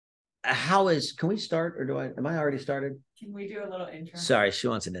can we start or am I already started? Can we do a little intro? Sorry, she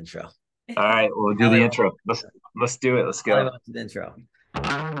wants an intro. All right, we'll do Ellie the wants, intro. Let's do it. Let's Ellie go. wants an intro.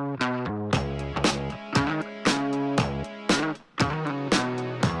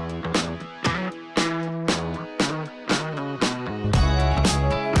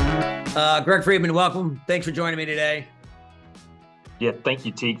 Greg Friedman, welcome. Thanks for joining me today. Yeah, thank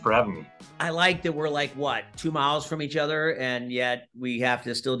you, Teague, for having me. I like that we're like, what, 2 miles from each other, and yet we have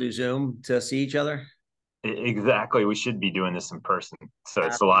to still do Zoom to see each other? Exactly. We should be doing this in person. So Uh,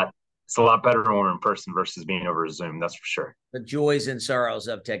 it's a lot better when we're in person versus being over Zoom, that's for sure. the joys and sorrows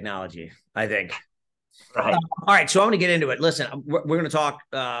of technology, I think. Right. All right, so I'm going to get into it. Listen, we're going to talk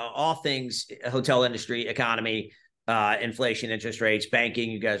all things hotel industry, economy, inflation, interest rates, banking.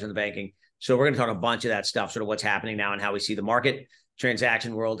 You guys are in the banking. So we're going to talk a bunch of that stuff, sort of what's happening now and how we see the market,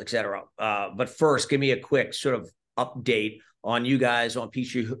 transaction world, et cetera. But first, give me a quick sort of update on you guys on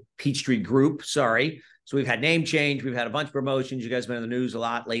Peachtree Group. Sorry. So we've had name change. We've had a bunch of promotions. You guys have been in the news a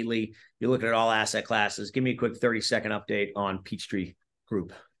lot lately. You're looking at all asset classes. Give me a quick 30-second update on Peachtree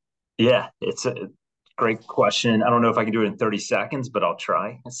Group. Yeah, it's a great question. I don't know if I can do it in 30 seconds, but I'll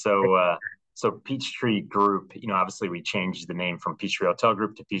try. So Peachtree Group, obviously we changed the name from Peachtree Hotel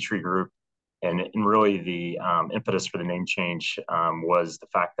Group to Peachtree Group. And really the impetus for the name change was the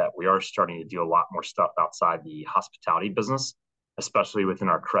fact that we are starting to do a lot more stuff outside the hospitality business, especially within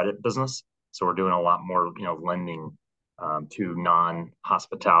our credit business. So we're doing a lot more, lending to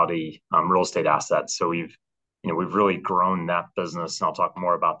non-hospitality real estate assets. So we've really grown that business, and I'll talk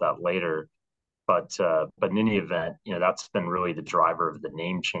more about that later. But in any event, that's been really the driver of the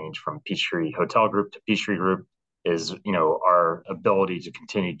name change from Peachtree Hotel Group to Peachtree Group is our ability to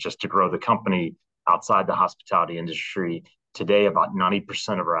continue just to grow the company outside the hospitality industry. Today, about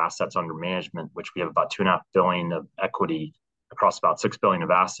 90% of our assets under management, which we have about 2.5 billion of equity across about 6 billion of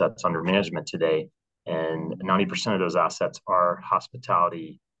assets under management today, and 90% of those assets are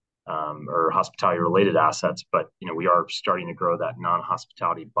hospitality or hospitality related assets. But we are starting to grow that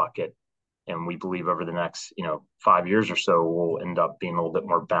non-hospitality bucket, and we believe over the next 5 years or so we'll end up being a little bit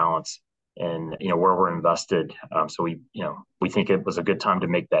more balanced and where we're invested. So we think it was a good time to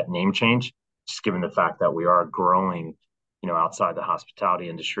make that name change, just given the fact that we are growing outside the hospitality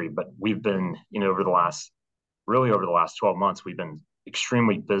industry. But we've been over the last 12 months we've been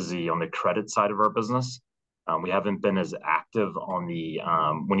extremely busy on the credit side of our business. We haven't been as active on the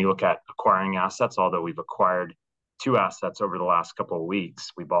when you look at acquiring assets, although we've acquired two assets over the last couple of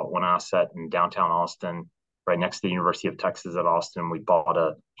weeks. We bought one asset in downtown Austin, right next to the University of Texas at Austin. We bought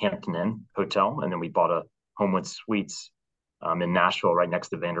a Hampton Inn hotel, and then we bought a Homewood Suites in Nashville, right next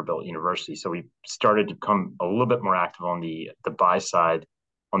to Vanderbilt University. So we started to become a little bit more active on the buy side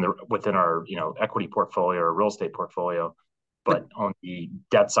within our equity portfolio or real estate portfolio. But on the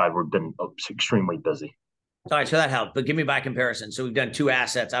debt side, we've been extremely busy. All right, so that helped. But give me by comparison. So we've done two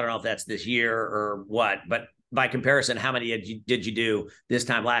assets. I don't know if that's this year or what, but by comparison, how many did you do this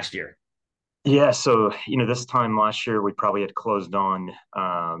time last year? Yeah, so this time last year we probably had closed on,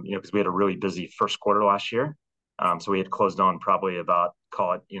 because we had a really busy first quarter last year. So we had closed on probably about,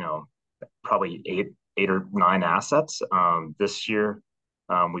 call it, probably eight or nine assets. This year,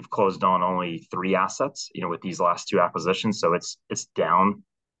 we've closed on only three assets, with these last two acquisitions. So it's down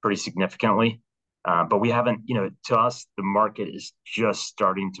pretty significantly. But we haven't, to us, the market is just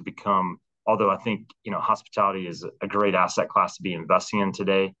starting to become, although I think, hospitality is a great asset class to be investing in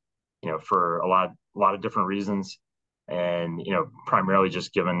today, for a lot of different reasons. And, primarily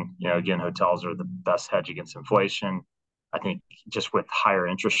just given, again, hotels are the best hedge against inflation. I think just with higher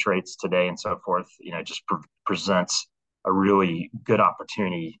interest rates today and so forth, it just presents a really good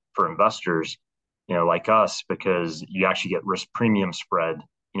opportunity for investors, like us, because you actually get risk premium spread.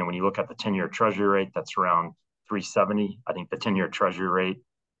 When you look at the 10-year treasury rate, that's around 370. I think the 10-year treasury rate,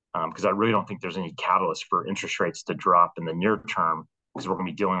 because I really don't think there's any catalyst for interest rates to drop in the near term, because we're going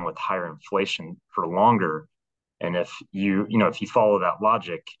to be dealing with higher inflation for longer. And if you follow that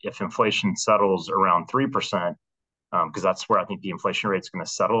logic, if inflation settles around 3%, because that's where I think the inflation rate is going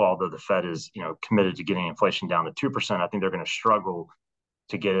to settle, although the Fed is committed to getting inflation down to 2%, I think they're going to struggle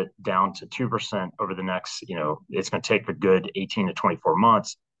to get it down to 2% over the next, it's going to take a good 18 to 24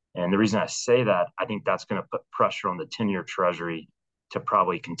 months. And the reason I say that, I think that's going to put pressure on the 10-year treasury to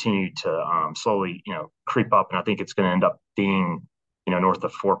probably continue to slowly, creep up. And I think it's going to end up being, north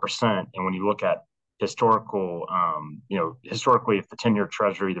of 4%. And when you look at historically, if the 10-year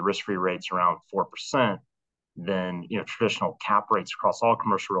treasury, the risk-free rate's around 4%, then, traditional cap rates across all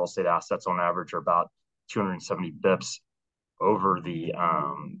commercial real estate assets on average are about 270 bips over the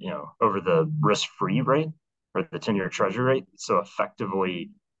risk-free rate or the 10-year treasury rate. So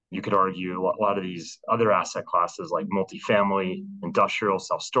effectively, You could argue a lot of these other asset classes like multifamily, industrial,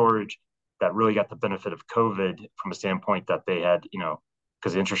 self-storage, that really got the benefit of COVID from a standpoint that they had,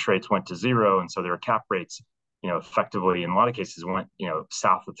 because interest rates went to zero. And so their cap rates, effectively in a lot of cases went,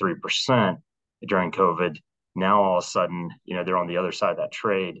 south of 3% during COVID. Now all of a sudden, they're on the other side of that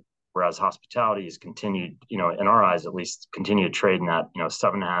trade. Whereas hospitality has continued, in our eyes at least, continue to trade in that,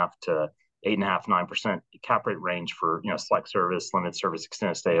 7.5 to 8.5, 9% cap rate range for, select service, limited service,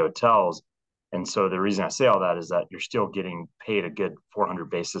 extended stay hotels. And so the reason I say all that is that you're still getting paid a good 400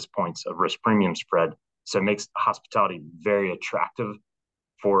 basis points of risk premium spread. So it makes hospitality very attractive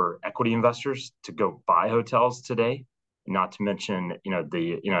for equity investors to go buy hotels today. Not to mention,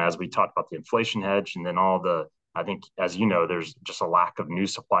 as we talked about the inflation hedge, and then I think, as there's just a lack of new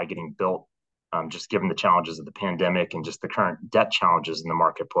supply getting built, just given the challenges of the pandemic and just the current debt challenges in the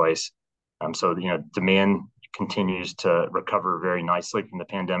marketplace. So demand continues to recover very nicely from the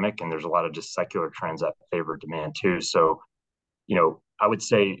pandemic, and there's a lot of just secular trends that favor demand too. So, I would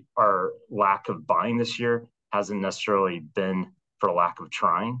say our lack of buying this year hasn't necessarily been for a lack of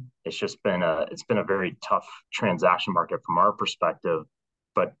trying. It's just been a very tough transaction market from our perspective.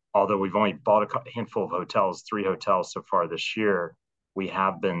 But although we've only bought a handful of hotels, 3 hotels so far this year, we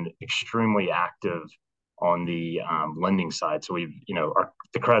have been extremely active on the lending side. So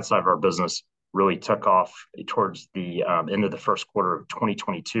the credit side of our business really took off towards the end of the first quarter of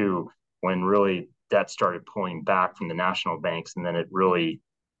 2022, when really debt started pulling back from the national banks, and then it really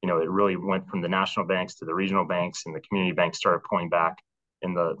went from the national banks to the regional banks, and the community banks started pulling back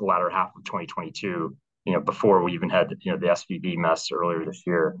in the latter half of 2022. Before we even had the SVB mess earlier this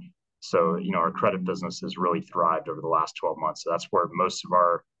year. So our credit business has really thrived over the last 12 months. So that's where most of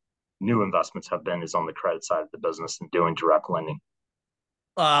our new investments have been, is on the credit side of the business and doing direct lending.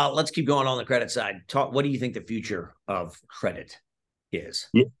 Let's keep going on the credit side. What do you think the future of credit is?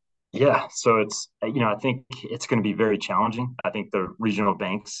 Yeah. So it's, I think it's going to be very challenging. I think the regional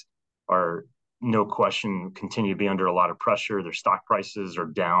banks are, no question, continue to be under a lot of pressure. Their stock prices are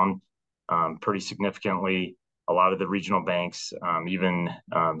down pretty significantly. A lot of the regional banks, even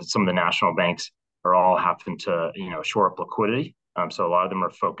some of the national banks, are all having to, shore up liquidity. So a lot of them are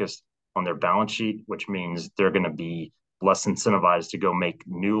focused on their balance sheet, which means they're going to be less incentivized to go make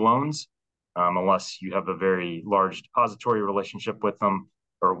new loans unless you have a very large depository relationship with them,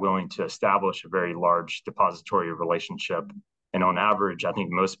 or willing to establish a very large depository relationship. And on average, I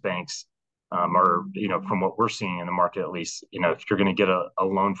think most banks are, from what we're seeing in the market, at least, if you're going to get a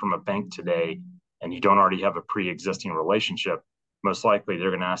loan from a bank today and you don't already have a pre-existing relationship, most likely they're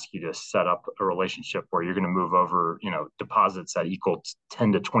going to ask you to set up a relationship where you're going to move over, deposits that equal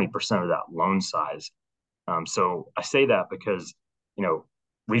 10 to 20% of that loan size. So I say that because,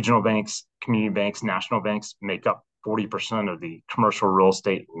 regional banks, community banks, national banks make up 40% of the commercial real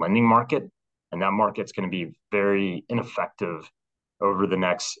estate lending market. And that market's going to be very ineffective over the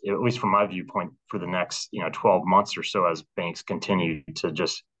next, at least from my viewpoint, for the next 12 months or so, as banks continue to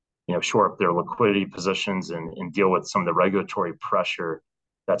just shore up their liquidity positions and deal with some of the regulatory pressure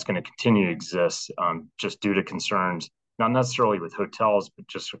that's going to continue to exist, just due to concerns not necessarily with hotels, but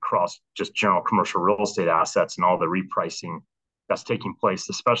just across just general commercial real estate assets and all the repricing that's taking place,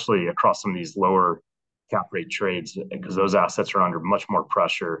 especially across some of these lower cap rate trades, because those assets are under much more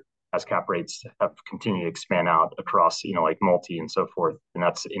pressure as cap rates have continued to expand out across, like multi and so forth. And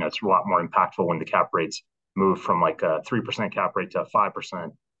that's, it's a lot more impactful when the cap rates move from like a 3% cap rate to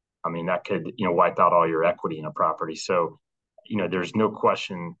 5%. I mean, that could, wipe out all your equity in a property. So, there's no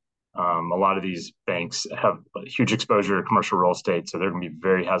question. A lot of these banks have huge exposure to commercial real estate, so they're going to be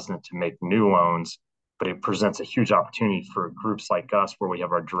very hesitant to make new loans. But it presents a huge opportunity for groups like us, where we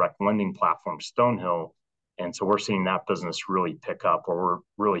have our direct lending platform, Stonehill. And so we're seeing that business really pick up, where we're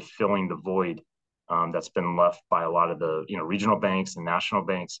really filling the void that's been left by a lot of the regional banks and national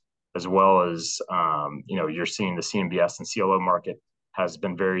banks, as well as you're seeing the CMBS and CLO market has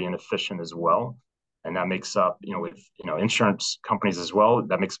been very inefficient as well. And that makes up, with insurance companies as well,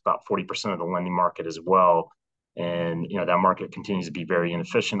 that makes about 40% of the lending market as well. And that market continues to be very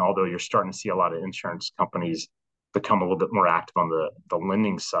inefficient, although you're starting to see a lot of insurance companies become a little bit more active on the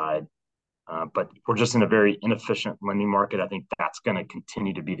lending side. But we're just in a very inefficient lending market. I think that's going to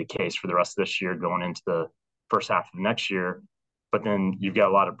continue to be the case for the rest of this year, going into the first half of next year. But then you've got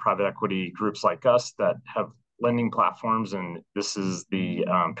a lot of private equity groups like us that have lending platforms, and this is the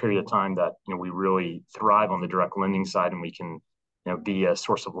period of time that we really thrive on the direct lending side, and we can be a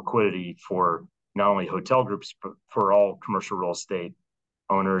source of liquidity for not only hotel groups but for all commercial real estate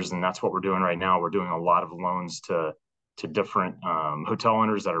owners. And that's what we're doing right now. We're doing a lot of loans to different hotel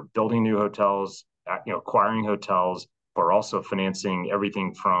owners that are building new hotels, acquiring hotels, but we're also financing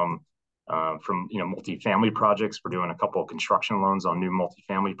everything from multifamily projects. We're doing a couple of construction loans on new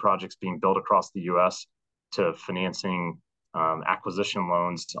multifamily projects being built across the U.S. to financing acquisition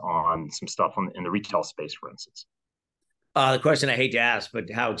loans on some stuff in the retail space, for instance. The question I hate to ask, but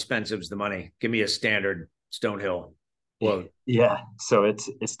how expensive is the money? Give me a standard Stonehill quote. Yeah, so it's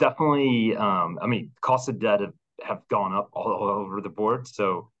definitely. I mean, costs of debt have gone up all over the board.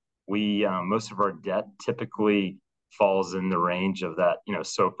 So we most of our debt typically falls in the range of that,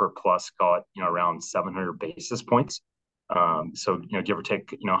 SOFR plus, call it, around 700 basis points. So give or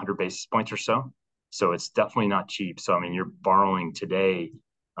take, 100 basis points or so. So it's definitely not cheap. So I mean, you're borrowing today,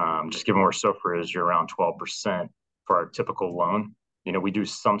 just given where SOFR is, you're around 12% for our typical loan. We do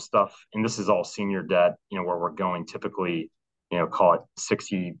some stuff, and this is all senior debt, where we're going typically, call it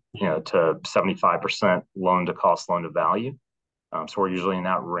 60, to 75% loan to cost, loan to value. So we're usually in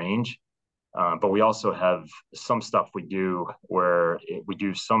that range. But we also have some stuff we do where we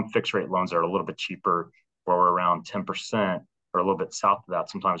do some fixed rate loans that are a little bit cheaper, where we're around 10% or a little bit south of that.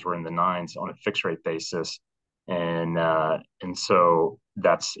 Sometimes we're in the nines on a fixed rate basis. And so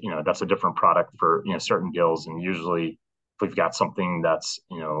that's a different product for certain deals. And usually if we've got something that's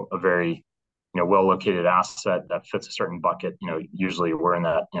a very well located asset that fits a certain bucket, usually we're in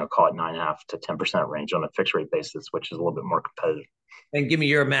that call it 9.5 to 10% range on a fixed rate basis, which is a little bit more competitive. And give me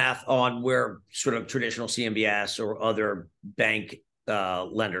your math on where sort of traditional CMBS or other bank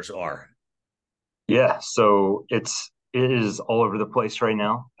lenders are. Yeah, so it is all over the place right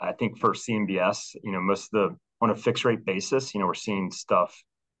now. I think for CMBS, most of the on a fixed rate basis, we're seeing stuff,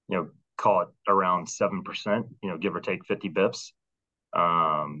 call it around 7%, give or take 50 bips.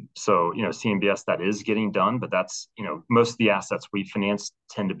 So CMBS, that is getting done, but that's most of the assets we finance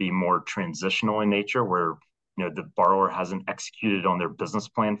tend to be more transitional in nature, where the borrower hasn't executed on their business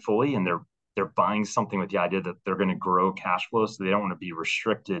plan fully, and they're buying something with the idea that they're going to grow cash flow, so they don't want to be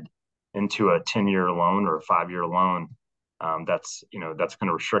restricted into a 10-year loan or a 5-year loan. That's going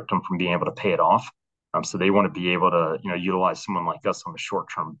to restrict them from being able to pay it off. So they want to be able to utilize someone like us on a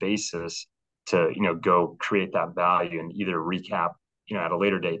short-term basis to go create that value and either recap at a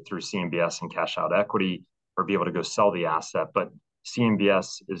later date through CMBS and cash out equity, or be able to go sell the asset. But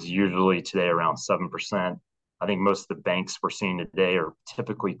CMBS is usually today around 7%. I think most of the banks we're seeing today are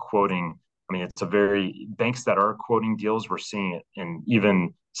typically quoting. I mean, banks that are quoting deals, we're seeing it, and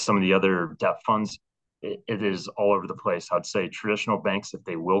even some of the other debt funds, it is all over the place. I'd say traditional banks, if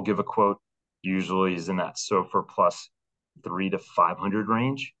they will give a quote, usually is in that SOFR plus 300 to 500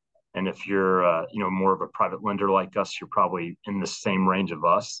 range. And if you're, more of a private lender like us, you're probably in the same range of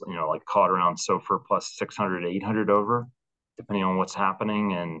us, like caught around SOFR plus 600, 800 over, depending on what's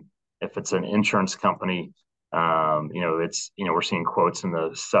happening. And if it's an insurance company, we're seeing quotes in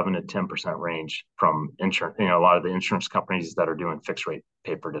the 7 to 10% range from insurance. A lot of the insurance companies that are doing fixed rate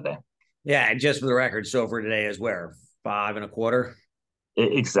paper today. Yeah, and just for the record, SOFR today is where 5.25.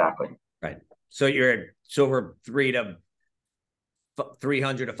 Exactly. Right. So you're at SOFR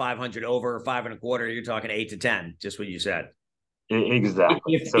 300 to 500 over 5.25. You're talking 8 to 10. Just what you said.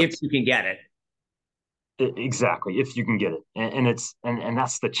 Exactly. If you can get it. Exactly, if you can get it, and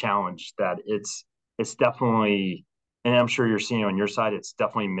that's the challenge. That it's definitely, and I'm sure you're seeing on your side, it's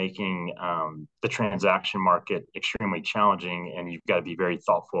definitely making the transaction market extremely challenging, and you've got to be very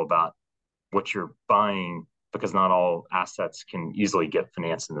thoughtful about what you're buying, because not all assets can easily get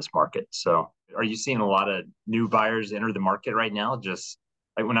financed in this market. So are you seeing a lot of new buyers enter the market right now? Just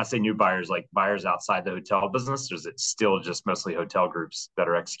like, when I say new buyers, like buyers outside the hotel business, or is it still just mostly hotel groups that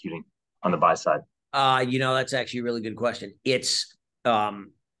are executing on the buy side? That's actually a really good question. It's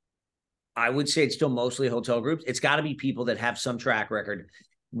I would say it's still mostly hotel groups. It's got to be people that have some track record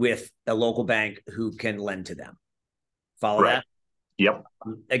with a local bank who can lend to them. Follow Right. that? Yep.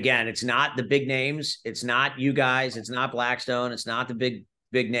 Again, it's not the big names. It's not you guys. It's not Blackstone. It's not the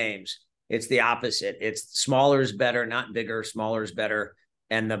big names. It's the opposite. It's smaller is better, not bigger. Smaller is better.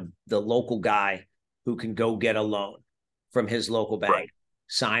 And the local guy who can go get a loan from his local bank, right,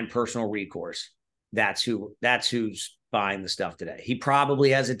 sign personal recourse. That's who's buying the stuff today. He probably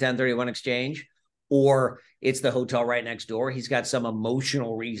has a 1031 exchange, or it's the hotel right next door. He's got some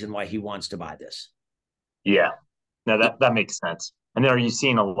emotional reason why he wants to buy this. Yeah. No, that makes sense. And then, are you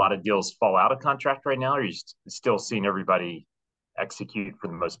seeing a lot of deals fall out of contract right now, or are you still seeing everybody execute for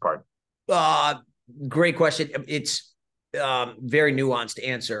the most part? Great question. It's very nuanced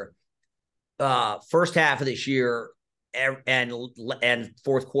answer. First half of this year and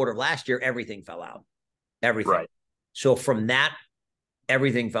fourth quarter of last year, everything fell out. Everything. Right. So from that,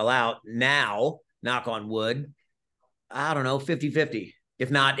 everything fell out. Now, knock on wood, I don't know, 50-50,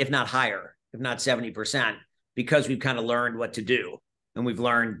 if not higher, if not 70%. because we've kind of learned what to do, and we've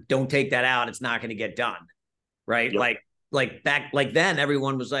learned don't take that out. It's not going to get done. Right. Yep. Like then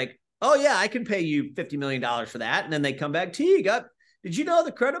everyone was like, oh yeah, I can pay you $50 million for that. And then they come back, Teague, did you know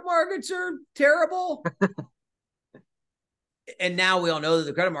the credit markets are terrible? And now we all know that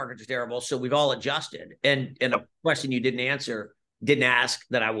the credit markets are terrible. So we've all adjusted. And a question you didn't ask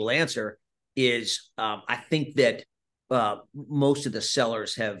that I will answer is I think that most of the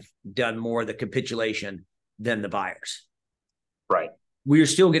sellers have done more of the capitulation than the buyers. Right. We're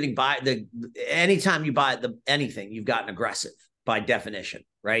still getting anytime you buy anything, you've gotten aggressive by definition,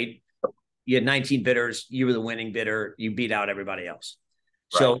 right? You had 19 bidders, you were the winning bidder, you beat out everybody else.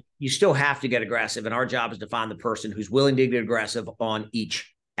 Right. So you still have to get aggressive. And our job is to find the person who's willing to get aggressive on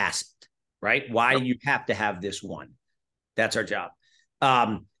each asset, right? Why you have to have this one. That's our job.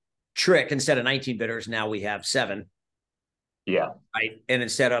 Trick, instead of 19 bidders, now we have 7. Yeah. Right. And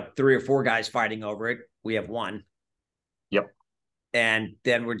instead of 3 or 4 guys fighting over it, we have 1. Yep. And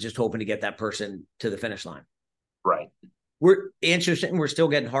then we're just hoping to get that person to the finish line. Right. We're interested, and we're still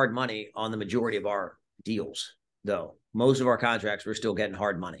getting hard money on the majority of our deals, though. Most of our contracts, we're still getting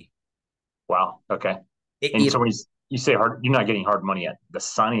hard money. Wow. Okay. And so when you say hard, you're not getting hard money at the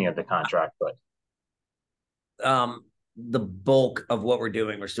signing of the contract, but the bulk of what we're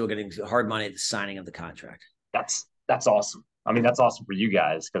doing, we're still getting hard money at the signing of the contract. That's awesome. I mean, that's awesome for you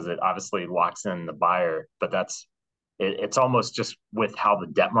guys because it obviously locks in the buyer, but it's almost just with how the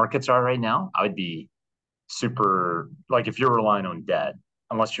debt markets are right now. I would be super, like, if you're relying on debt,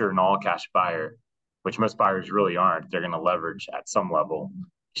 unless you're an all cash buyer, which most buyers really aren't, they're going to leverage at some level.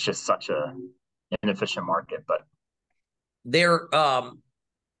 It's just such a inefficient market. But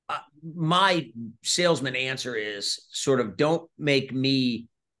my salesman answer is sort of, don't make me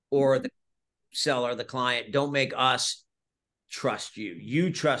or the seller, the client, don't make us trust you.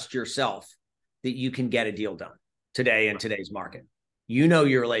 You trust yourself that you can get a deal done today in today's market. You know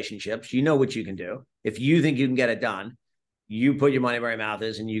your relationships. You know what you can do. If you think you can get it done, you put your money where your mouth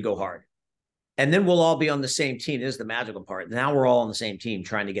is and you go hard. And then we'll all be on the same team. This is the magical part. Now we're all on the same team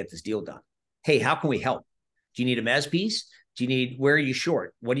trying to get this deal done. Hey, how can we help? Do you need a mezz piece? Where are you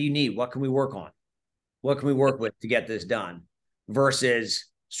short? What do you need? What can we work on? What can we work with to get this done? Versus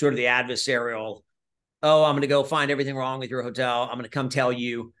sort of the adversarial, oh, I'm going to go find everything wrong with your hotel. I'm going to come tell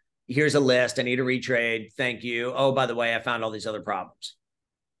you, here's a list. I need a retrade. Thank you. Oh, by the way, I found all these other problems.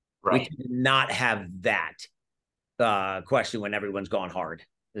 Right. We cannot have that question when everyone's gone hard.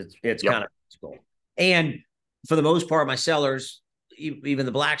 It's kind of cool. And for the most part, my sellers, even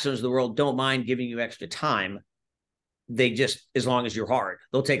the Blackstones of the world, don't mind giving you extra time. They just, as long as you're hard,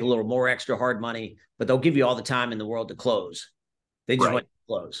 they'll take a little more extra hard money, but they'll give you all the time in the world to close. They just want to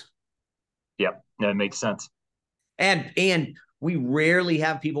close. Yep. No, it makes sense. And we rarely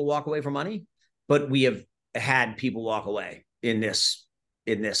have people walk away for money, but we have had people walk away in this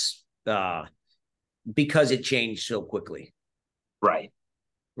because it changed so quickly. Right.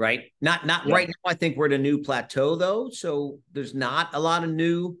 Not right now. I think we're at a new plateau though. So there's not a lot of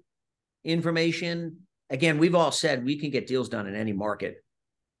new information. Again, we've all said we can get deals done in any market.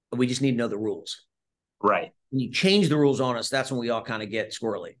 We just need to know the rules. Right. When you change the rules on us, that's when we all kind of get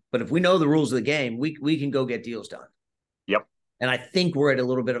squirrely. But if we know the rules of the game, we can go get deals done. Yep. And I think we're at a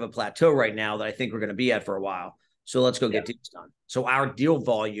little bit of a plateau right now that I think we're going to be at for a while. So let's go get deals done. So our deal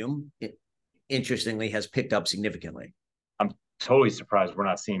volume, interestingly, has picked up significantly. I'm totally surprised we're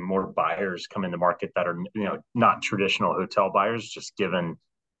not seeing more buyers come in the market that are, not traditional hotel buyers, just given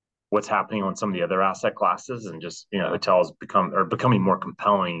what's happening on some of the other asset classes, and just, hotels becoming more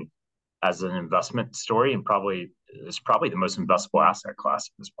compelling as an investment story, and it's probably the most investable asset class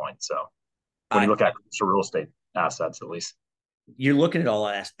at this point. So when you look at real estate assets, at least. You're looking at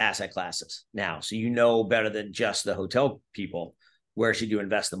all asset classes now. So you know better than just the hotel people, where should you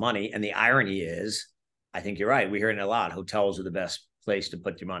invest the money? And the irony is, I think you're right. We're hearing it a lot. Hotels are the best place to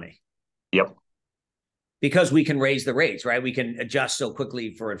put your money. Yep. Because we can raise the rates, right? We can adjust so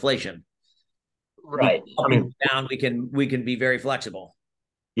quickly for inflation. Right. Down, we can be very flexible.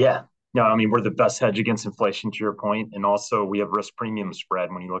 Yeah. No, we're the best hedge against inflation, to your point. And also we have risk premium spread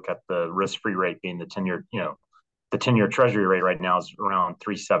when you look at the risk-free rate being the 10-year, the 10-year treasury rate right now is around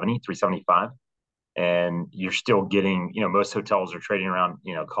 370, 375. And you're still getting, most hotels are trading around,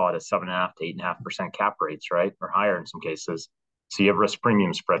 call it a 7.5 to 8.5% cap rates, right? Or higher in some cases. So you have risk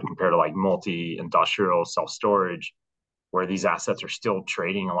premium spread compared to like multi-industrial, self-storage, where these assets are still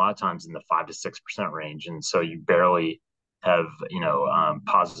trading a lot of times in the 5 to 6% range. And so you barely have,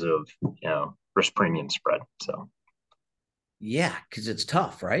 positive, risk premium spread. So. Yeah, because it's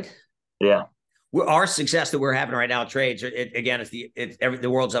tough, right? Yeah. Our success that we're having right now trades. The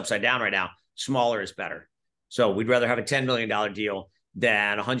world's upside down right now. Smaller is better. So we'd rather have a $10 million deal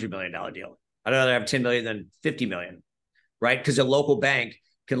than a $100 million deal. I'd rather have 10 million than 50 million, right? Because a local bank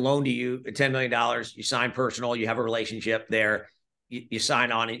can loan to you $10 million. You sign personal, you have a relationship there. You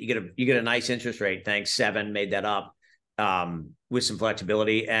sign on it, you get a nice interest rate. Thanks, 7 made that up, with some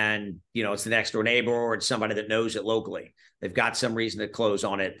flexibility. And it's the next door neighbor, or it's somebody that knows it locally. They've got some reason to close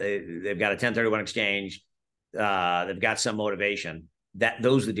on it. They've got a 1031 exchange. They've got some motivation.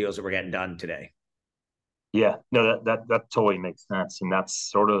 Those are the deals that we're getting done today. Yeah, no, that totally makes sense, and that's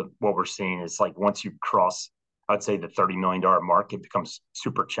sort of what we're seeing. Is like once you cross, I'd say the $30 million mark, it becomes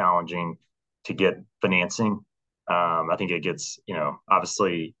super challenging to get financing. I think it gets,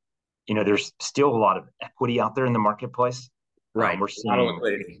 obviously, there's still a lot of equity out there in the marketplace. Right, We're a lot of seeing,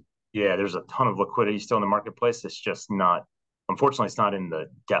 liquidity. yeah, there's a ton of liquidity still in the marketplace. It's just not, unfortunately, it's not in the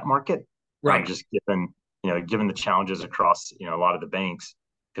debt market. Right. Just given the challenges across, a lot of the banks,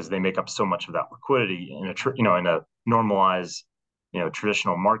 because they make up so much of that liquidity in a normalized,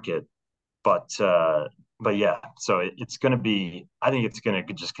 traditional market. But yeah, so it's going to be, I think it's going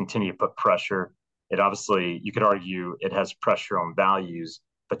to just continue to put pressure. It obviously, you could argue it has pressure on values,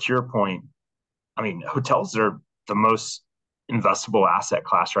 but to your point, I mean, hotels are the most investable asset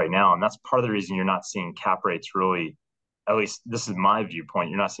class right now. And that's part of the reason you're not seeing cap rates really, at least this is my viewpoint,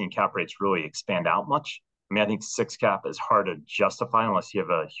 you're not seeing cap rates really expand out much. I mean, I think 6 cap is hard to justify unless you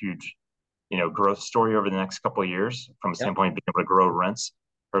have a huge, growth story over the next couple of years from a Yep. standpoint of being able to grow rents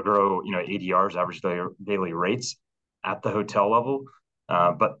or grow, ADRs, average daily rates at the hotel level.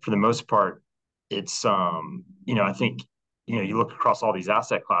 But for the most part, it's, I think, you look across all these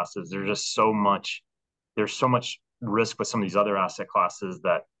asset classes, there's so much risk with some of these other asset classes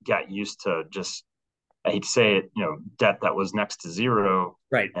that got used to just, I hate to say it, debt that was next to zero,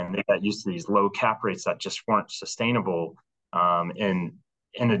 Right. and they got used to these low cap rates that just weren't sustainable. And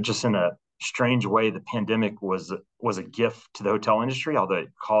just in a strange way, the pandemic was a gift to the hotel industry, although it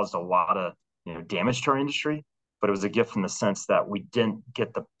caused a lot of damage to our industry. But it was a gift in the sense that we didn't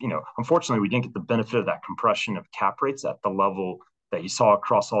get unfortunately, we didn't get the benefit of that compression of cap rates at the level that you saw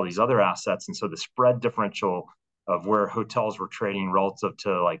across all these other assets. And so the spread differential of where hotels were trading relative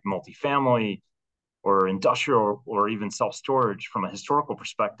to like multifamily or industrial or even self-storage from a historical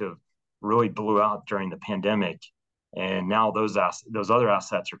perspective really blew out during the pandemic. And now those other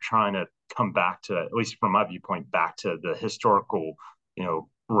assets are trying to come back to, at least from my viewpoint, back to the historical,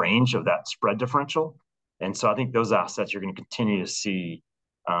 range of that spread differential. And so I think those assets you're going to continue to see,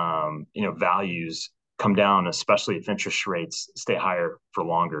 values come down, especially if interest rates stay higher for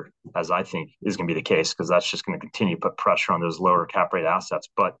longer, as I think is going to be the case, because that's just going to continue to put pressure on those lower cap rate assets.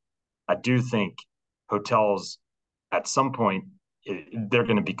 But I do think hotels at some point they're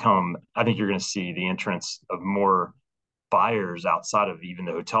going to become, I think you're going to see the entrance of more buyers outside of even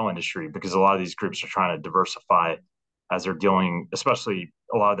the hotel industry, because a lot of these groups are trying to diversify as they're dealing, especially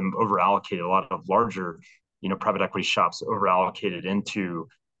a lot of them over allocated, a lot of larger, private equity shops over allocated into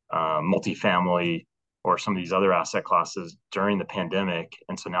multifamily or some of these other asset classes during the pandemic.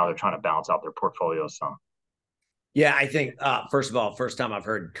 And so now they're trying to balance out their portfolio some. Yeah, I think first of all, first time I've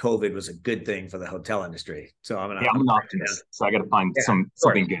heard COVID was a good thing for the hotel industry. So I'm Yeah, I'm an optimist, so I got to find yeah,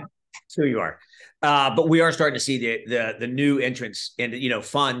 something good. So you are, but we are starting to see the new entrants into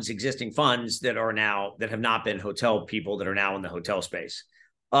existing funds that have not been hotel people that are now in the hotel space.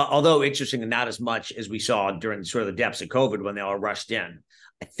 Although interestingly, not as much as we saw during sort of the depths of COVID when they all rushed in.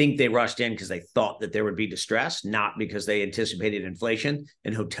 I think they rushed in because they thought that there would be distress, not because they anticipated inflation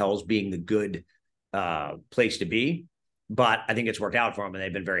and hotels being the good place to be. But I think it's worked out for them, and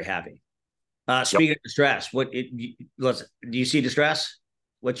they've been very happy. Speaking Yep. of distress, do you see distress?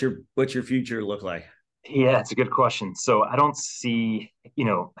 What's your future look like? Yeah, it's a good question. So I don't see,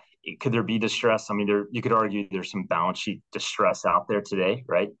 could there be distress? I mean, you could argue there's some balance sheet distress out there today,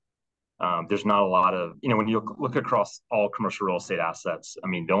 right? There's not a lot of, when you look across all commercial real estate assets, I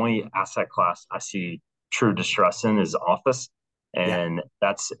mean, the only asset class I see true distress in is office. Yeah. And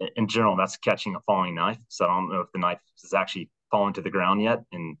that's, in general, that's catching a falling knife. So I don't know if the knife is actually fallen to the ground yet.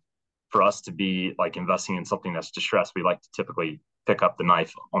 And for us to be like investing in something that's distressed, we like to typically pick up the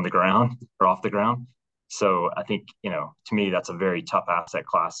knife on the ground or off the ground. So I think, to me, that's a very tough asset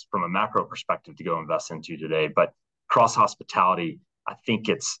class from a macro perspective to go invest into today. But cross hospitality, I think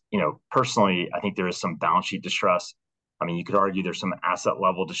it's, personally, I think there is some balance sheet distress. I mean, you could argue there's some asset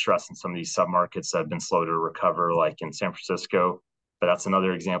level distress in some of these submarkets that have been slow to recover, like in San Francisco. But that's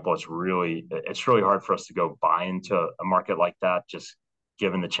another example. It's really hard for us to go buy into a market like that, just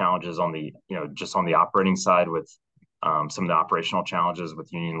given the challenges on the, just on the operating side with some of the operational challenges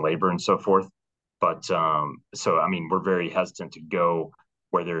with union labor and so forth. But so, I mean, we're very hesitant to go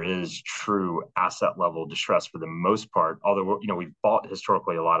where there is true asset level distress for the most part. Although, we've bought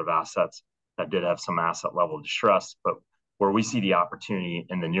historically a lot of assets that did have some asset level distress, but where we see the opportunity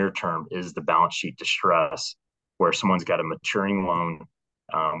in the near term is the balance sheet distress, where someone's got a maturing loan,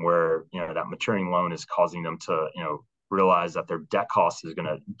 where that maturing loan is causing them to realize that their debt cost is going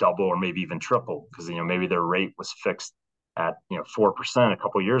to double or maybe even triple, because maybe their rate was fixed at 4% a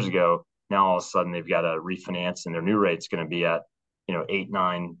couple of years ago. Now all of a sudden they've got to refinance, and their new rate's going to be at 8,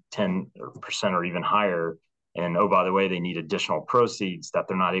 9, 10% or even higher. And oh, by the way, they need additional proceeds that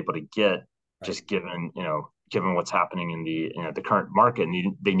they're not able to get, just given what's happening in the current market.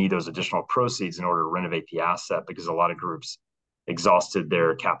 And they need those additional proceeds in order to renovate the asset, because a lot of groups exhausted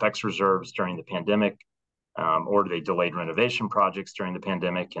their capex reserves during the pandemic, or they delayed renovation projects during the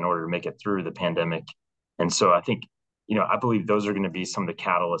pandemic in order to make it through the pandemic. And so I think, I believe those are going to be some of the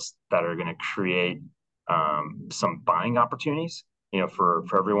catalysts that are going to create some buying opportunities, for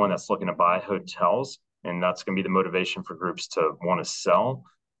everyone that's looking to buy hotels. And that's going to be the motivation for groups to want to sell.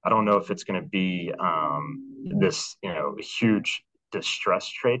 I don't know if it's going to be this, huge distress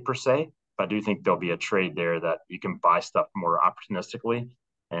trade per se, but I do think there'll be a trade there that you can buy stuff more opportunistically.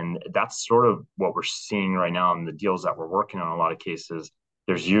 And that's sort of what we're seeing right now in the deals that we're working on. In a lot of cases,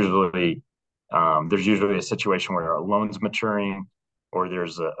 there's usually a situation where a loan's maturing, or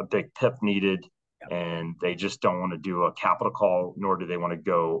there's a big PIP needed, and they just don't want to do a capital call, nor do they want to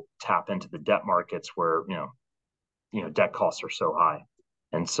go tap into the debt markets where debt costs are so high.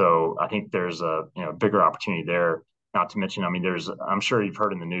 And so I think there's a bigger opportunity there. Not to mention, I'm sure you've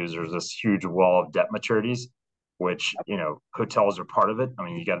heard in the news, there's this huge wall of debt maturities, which hotels are part of it.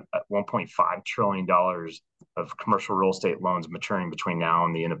 You got $1.5 trillion of commercial real estate loans maturing between now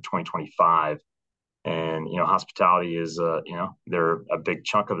and the end of 2025, and hospitality is they're a big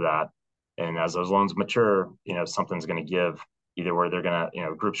chunk of that. And as those loans mature, something's going to give, either where they're going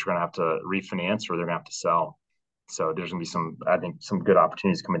to groups are going to have to refinance, or they're going to have to sell. So there's going to be I think some good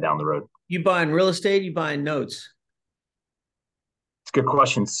opportunities coming down the road. You buying real estate? You buying notes? It's a good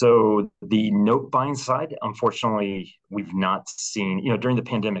question. So the note buying side, unfortunately, we've not seen, during the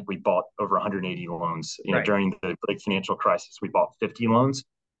pandemic, we bought over 180 loans. During the great financial crisis, we bought 50 loans.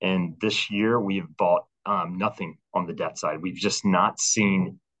 And this year we've bought nothing on the debt side. We've just not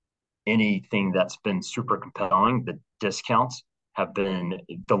seen anything that's been super compelling. The discounts have been,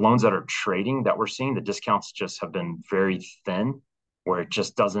 the loans that are trading that we're seeing, the discounts just have been very thin, where it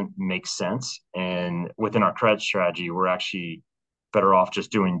just doesn't make sense. And within our credit strategy, we're actually better off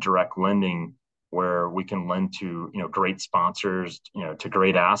just doing direct lending, where we can lend to great sponsors, to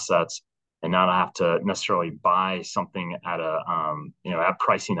great assets, and not have to necessarily buy something at at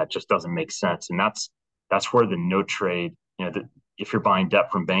pricing that just doesn't make sense. And that's where the note trade, if you're buying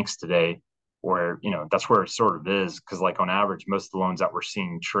debt from banks today, where that's where it sort of is, because like on average, most of the loans that we're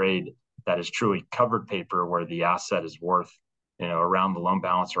seeing trade that is truly covered paper, where the asset is worth around the loan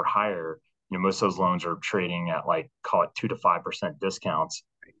balance or higher, most of those loans are trading at, like, call it 2 to 5% discounts,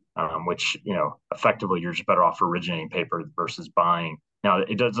 which effectively you're just better off originating paper versus buying. Now,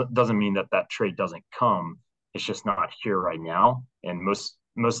 it doesn't mean that trade doesn't come. It's just not here right now. And most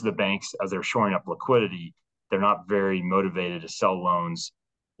of the banks, as they're shoring up liquidity, they're not very motivated to sell loans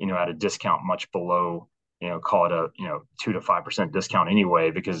at a discount much below call it a 2 to 5% discount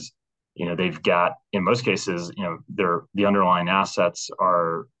anyway, because they've got, in most cases, the underlying assets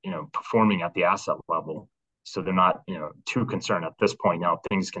are performing at the asset level, so they're not too concerned at this point. Now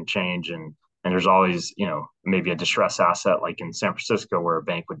things can change, and there's always maybe a distressed asset like in San Francisco, where a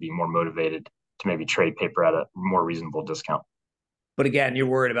bank would be more motivated to maybe trade paper at a more reasonable discount. But again, you're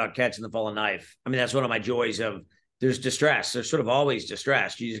worried about catching the falling knife. That's one of my joys of, there's distress. There's sort of always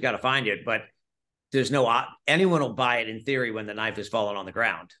distress. You just got to find it, but there's anyone will buy it in theory when the knife is falling on the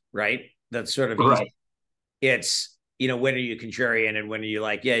ground, right? That's sort of easy. Right. It's, when are you contrarian, and when are you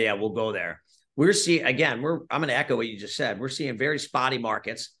like, yeah, we'll go there. We're seeing, again, I'm going to echo what you just said. We're seeing very spotty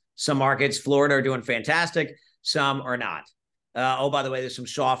markets. Some markets, Florida, are doing fantastic. Some are not. By the way, there's some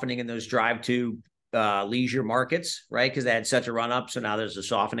softening in those drive to leisure markets, right? Because they had such a run up. So now there's a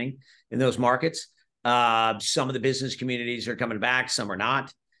softening in those markets. Some of the business communities are coming back. Some are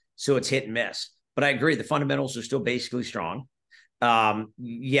not. So it's hit and miss. But I agree, the fundamentals are still basically strong.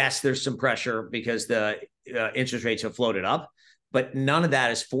 Yes, there's some pressure because the interest rates have floated up, but none of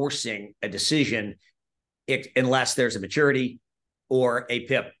that is forcing a decision unless there's a maturity or a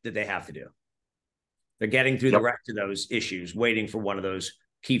PIP that they have to do. They're getting through the rest of those issues, waiting for one of those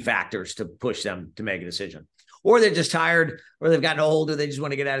key factors to push them to make a decision. Or they're just tired, or they've gotten old, or they just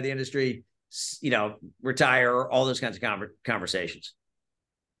want to get out of the industry, retire, all those kinds of conversations.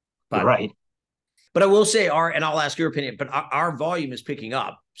 But, right. But I will say and I'll ask your opinion, but our volume is picking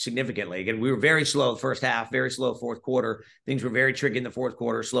up significantly. Again, we were very slow the first half, very slow fourth quarter. Things were very tricky in the fourth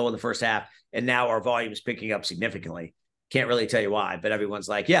quarter, slow in the first half. And now our volume is picking up significantly. Can't really tell you why, but everyone's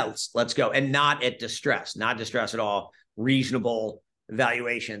like, yeah, let's go. And not at distress, not distress at all. Reasonable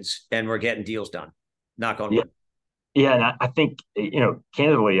valuations, and we're getting deals done. Knock on wood. Yeah. And I think,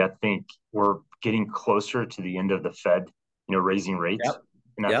 candidly, I think we're getting closer to the end of the Fed, raising rates. Yep.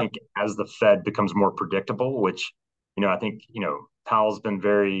 And I think as the Fed becomes more predictable, which, I think, Powell's been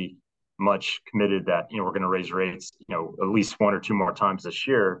very much committed that, we're going to raise rates, at least one or two more times this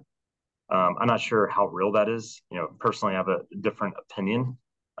year. I'm not sure how real that is. Personally, I have a different opinion.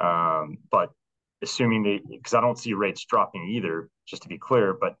 But assuming because I don't see rates dropping either, just to be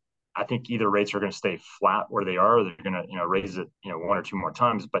clear, but I think either rates are going to stay flat where they are, or they're going to, raise it, one or two more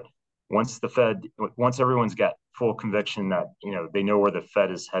times. But once everyone's got full conviction that, they know where the Fed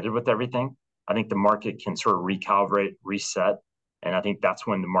is headed with everything, I think the market can sort of recalibrate, reset. And I think that's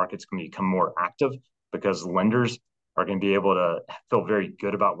when the market's going to become more active, because lenders are going to be able to feel very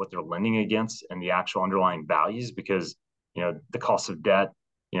good about what they're lending against and the actual underlying values, because, the cost of debt,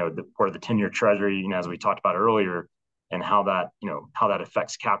 or the 10-year treasury, as we talked about earlier, and how that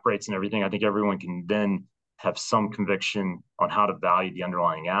affects cap rates and everything. I think everyone can then have some conviction on how to value the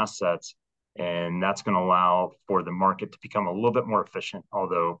underlying assets. And that's going to allow for the market to become a little bit more efficient.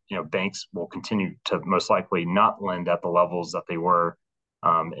 Although, banks will continue to most likely not lend at the levels that they were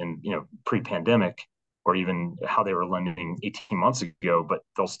in, pre-pandemic, or even how they were lending 18 months ago, but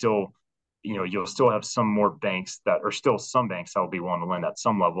they'll still, you'll still have some more banks that are still some banks that will be willing to lend at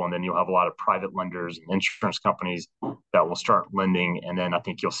some level. And then you'll have a lot of private lenders and insurance companies that will start lending. And then I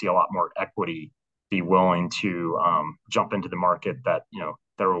think you'll see a lot more equity be willing to jump into the market that,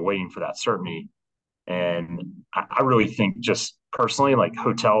 that are waiting for that certainty. And I really think, just personally, like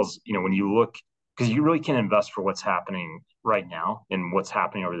hotels, when you look, because you really can't invest for what's happening right now and what's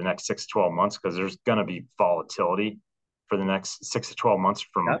happening over the next 6 to 12 months, because there's going to be volatility for the next 6 to 12 months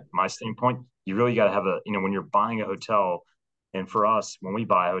from my standpoint. You really got to have when you're buying a hotel, and for us, when we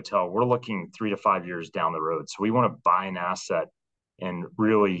buy a hotel, we're looking 3 to 5 years down the road. So we want to buy an asset and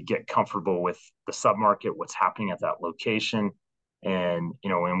really get comfortable with the submarket, what's happening at that location, and,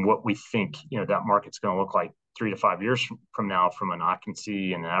 and what we think, that market's going to look like 3 to 5 years from now, from an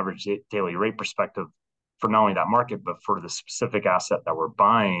occupancy and an average daily rate perspective, for not only that market, but for the specific asset that we're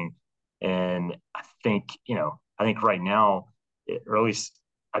buying. And I think, right now, or at least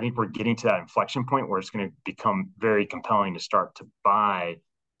I think we're getting to that inflection point where it's going to become very compelling to start to buy,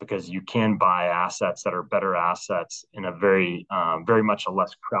 because you can buy assets that are better assets in a very, very much a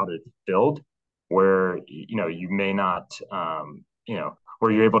less crowded field, where, you may not,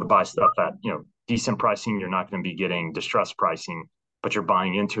 where you're able to buy stuff at, decent pricing. You're not going to be getting distressed pricing, but you're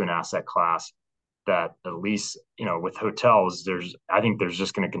buying into an asset class that, at least, with hotels, I think there's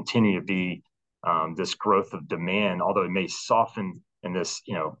just going to continue to be this growth of demand, although it may soften in this,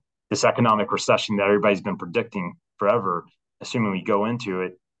 this economic recession that everybody's been predicting forever. Assuming we go into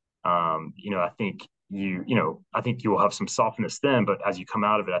it, I think I think you will have some softness then, but as you come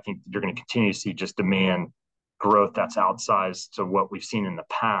out of it, I think you're going to continue to see just demand growth that's outsized to what we've seen in the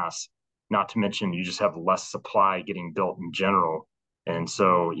past. Not to mention, you just have less supply getting built in general. And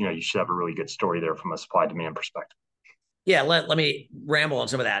so, you should have a really good story there from a supply demand perspective. Yeah, let me ramble on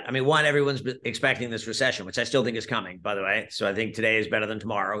some of that. I mean, one, everyone's expecting this recession, which I still think is coming, by the way. So I think today is better than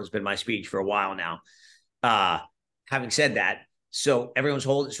tomorrow. Has been my speech for a while now. Having said that, so everyone's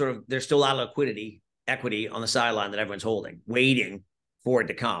holding there's still a lot of equity on the sideline that everyone's holding, waiting for it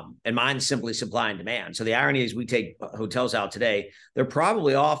to come. And mine's simply supply and demand. So the irony is, we take hotels out today, they're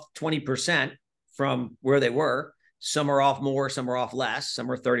probably off 20% from where they were. Some are off more, some are off less, some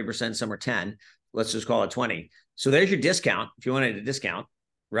are 30%, some are 10. Let's just call it 20. So there's your discount, if you wanted a discount,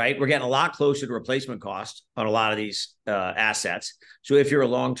 right? We're getting a lot closer to replacement cost on a lot of these assets. So if you're a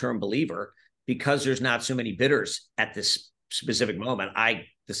long-term believer, because there's not so many bidders at this specific moment,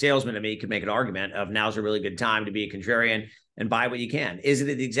 the salesman to me could make an argument of now's a really good time to be a contrarian and buy what you can. Is it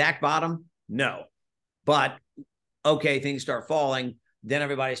at the exact bottom? No. But okay, things start falling, then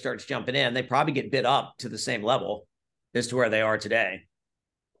everybody starts jumping in. They probably get bid up to the same level as to where they are today.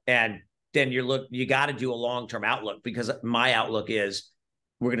 And then you got to do a long-term outlook, because my outlook is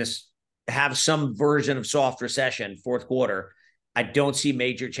we're going to have some version of soft recession fourth quarter. I don't see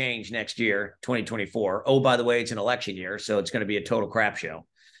major change next year, 2024. Oh, by the way, it's an election year, so it's going to be a total crap show.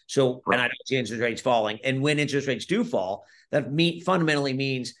 So, and I don't see interest rates falling. And when interest rates do fall, that fundamentally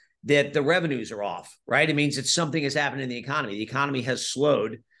means that the revenues are off, right? It means that something has happened in the economy. The economy has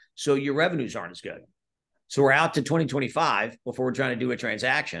slowed, so your revenues aren't as good. So we're out to 2025 before we're trying to do a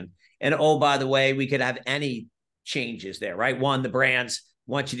transaction. And oh, by the way, we could have any changes there, right? One, the brands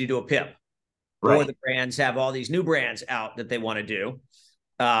want you to do a PIP, or Right. the brands have all these new brands out that they want to do.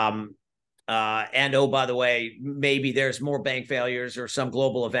 And oh, by the way, maybe there's more bank failures or some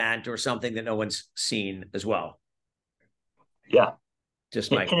global event or something that no one's seen as well. Yeah.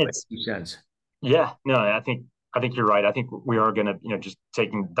 Just And my it's, 2 cents. yeah, no, I think you're right. I think we are going to, just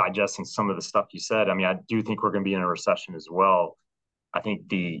digesting some of the stuff you said. I mean, I do think we're going to be in a recession as well. I think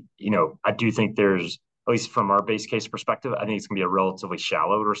I do think there's, at least from our base case perspective, I think it's going to be a relatively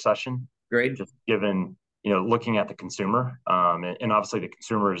shallow recession, Great. just given, looking at the consumer. And obviously the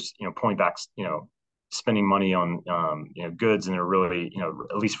consumer is, pulling back, spending money on, goods. And they're really,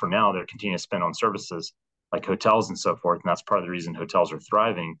 at least for now, they're continuing to spend on services like hotels and so forth. And that's part of the reason hotels are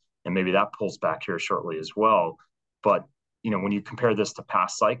thriving. And maybe that pulls back here shortly as well. But, when you compare this to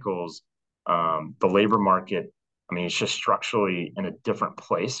past cycles, the labor market, I mean, it's just structurally in a different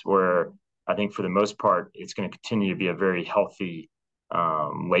place where I think for the most part, it's going to continue to be a very healthy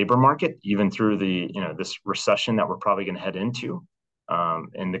labor market, even through this recession that we're probably going to head into.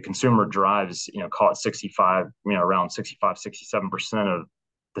 And the consumer drives, call it 65, around 65, 67% of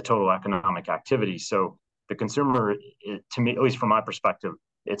the total economic activity. So the consumer, to me, at least from my perspective,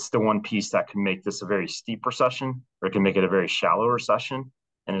 it's the one piece that can make this a very steep recession, or it can make it a very shallow recession.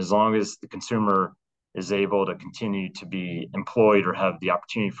 And as long as the consumer is able to continue to be employed or have the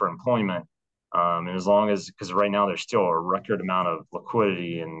opportunity for employment, and as long as, because right now there's still a record amount of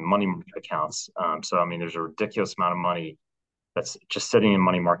liquidity in money market accounts. So, I mean, there's a ridiculous amount of money that's just sitting in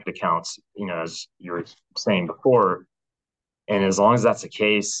money market accounts, as you were saying before. And as long as that's the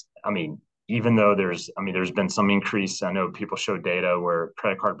case, I mean, even though there's been some increase, I know people show data where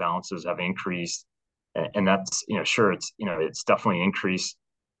credit card balances have increased, and that's, sure, it's definitely increased,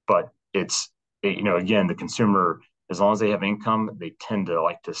 but again, the consumer, as long as they have income, they tend to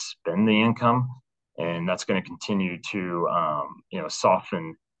like to spend the income, and that's going to continue to,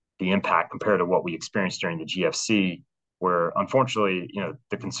 soften the impact compared to what we experienced during the GFC, where unfortunately,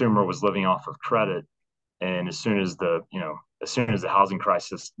 the consumer was living off of credit, and as soon as the housing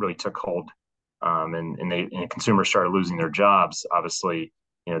crisis really took hold, and consumers started losing their jobs, obviously,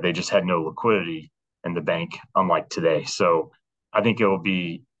 they just had no liquidity in the bank, unlike today. So I think it'll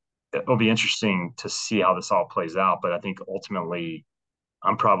be interesting to see how this all plays out. But I think ultimately,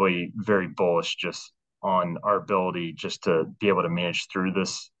 I'm probably very bullish just on our ability just to be able to manage through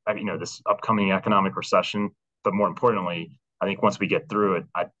this upcoming economic recession. But more importantly, I think once we get through it,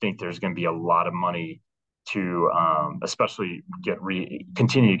 I think there's going to be a lot of money to, especially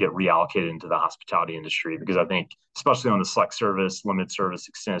continue to get reallocated into the hospitality industry, because I think, especially on the select service, limited service,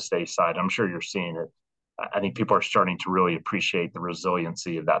 extended stay side, I'm sure you're seeing it. I think people are starting to really appreciate the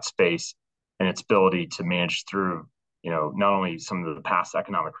resiliency of that space and its ability to manage through, not only some of the past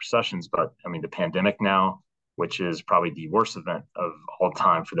economic recessions, but I mean, the pandemic now, which is probably the worst event of all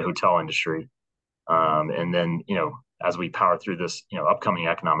time for the hotel industry. And then, as we power through this, upcoming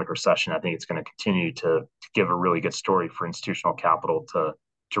economic recession, I think it's going to continue to give a really good story for institutional capital to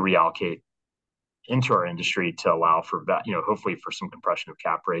reallocate into our industry to allow for that, hopefully for some compression of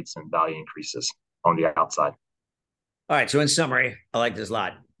cap rates and value increases on the outside. All right. So in summary, I like this a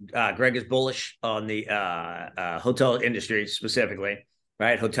lot. Greg is bullish on the hotel industry specifically,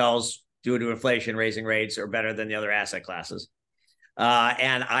 right? Hotels, due to inflation, raising rates are better than the other asset classes.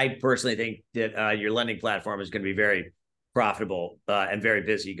 And I personally think that your lending platform is going to be very profitable and very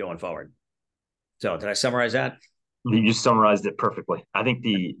busy going forward. So did I summarize that? You summarized it perfectly. I think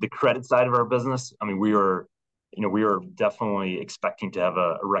the credit side of our business, I mean, we are definitely expecting to have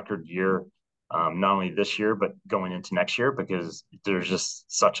a record year, not only this year, but going into next year, because there's just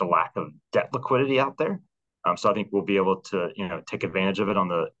such a lack of debt liquidity out there. So I think we'll be able to, take advantage of it on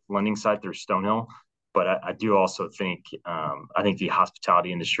the lending side through Stonehill. But I do also think, I think the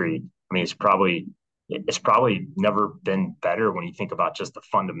hospitality industry, I mean, it's probably never been better when you think about just the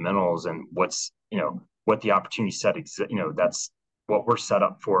fundamentals and what the opportunity set that's what we're set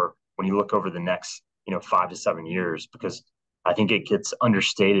up for when you look over the next 5 to 7 years, because I think it gets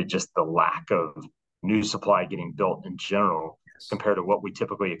understated, just the lack of new supply getting built in general, Yes. compared to what we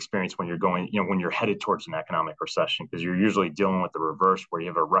typically experience when when you're headed towards an economic recession, because you're usually dealing with the reverse, where you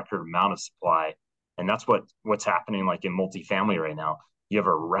have a record amount of supply. And that's what's happening, like in multifamily right now. You have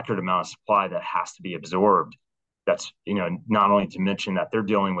a record amount of supply that has to be absorbed. That's, not only to mention that they're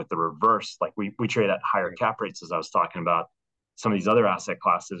dealing with the reverse, like we trade at higher cap rates, as I was talking about. Some of these other asset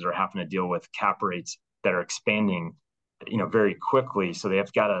classes are having to deal with cap rates that are expanding, very quickly. So they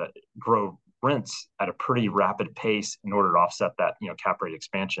have got to grow rents at a pretty rapid pace in order to offset that, cap rate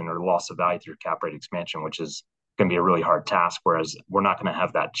expansion or loss of value through cap rate expansion, which is going to be a really hard task. Whereas we're not going to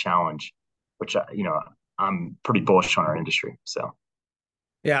have that challenge, which, I'm pretty bullish on our industry. So.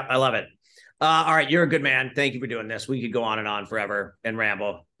 Yeah, I love it. All right. You're a good man. Thank you for doing this. We could go on and on forever and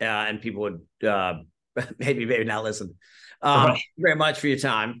ramble, and people would maybe not listen. Thank you very much for your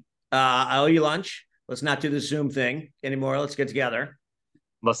time. I owe you lunch. Let's not do the Zoom thing anymore. Let's get together.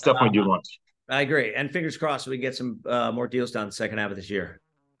 Let's definitely do lunch. I agree. And fingers crossed we can get some more deals done second half of this year.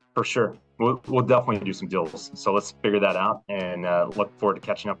 For sure. We'll definitely do some deals. So let's figure that out, and look forward to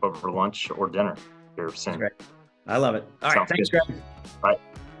catching up over lunch or dinner here soon. I love it. All right. Thanks, Greg. All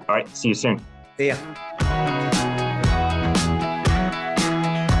right. See you soon. See ya.